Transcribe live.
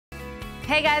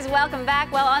Hey guys, welcome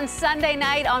back. Well, on Sunday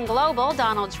night on Global,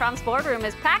 Donald Trump's boardroom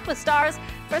is packed with stars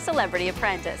for Celebrity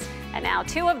Apprentice. And now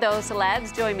two of those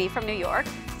celebs join me from New York.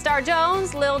 Star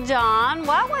Jones Lil Jon,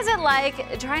 what was it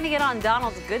like trying to get on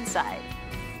Donald's good side?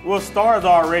 Well, Star's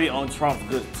already on Trump's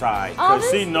good side because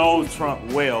she knows Trump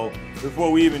well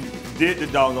before we even did the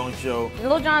doggone show.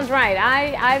 Lil Jon's right.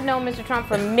 I've known Mr. Trump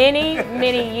for many,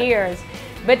 many years.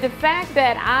 But the fact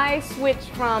that I switched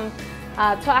from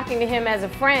talking to him as a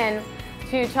friend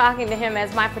to talking to him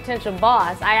as my potential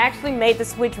boss, I actually made the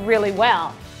switch really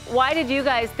well. Why did you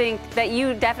guys think that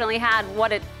you definitely had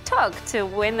what it took to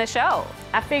win the show?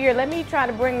 I figured, let me try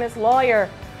to bring this lawyer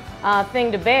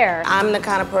thing to bear. I'm the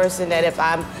kind of person that if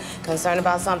I'm concerned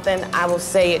about something, I will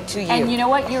say it to you. And you know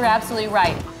what? You're absolutely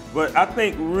right. But I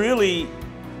think really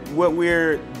what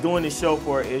we're doing the show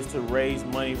for is to raise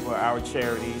money for our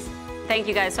charities. Thank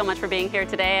you guys so much for being here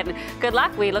today, and good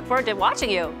luck. We look forward to watching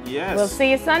you. Yes. We'll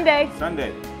see you Sunday.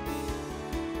 Sunday.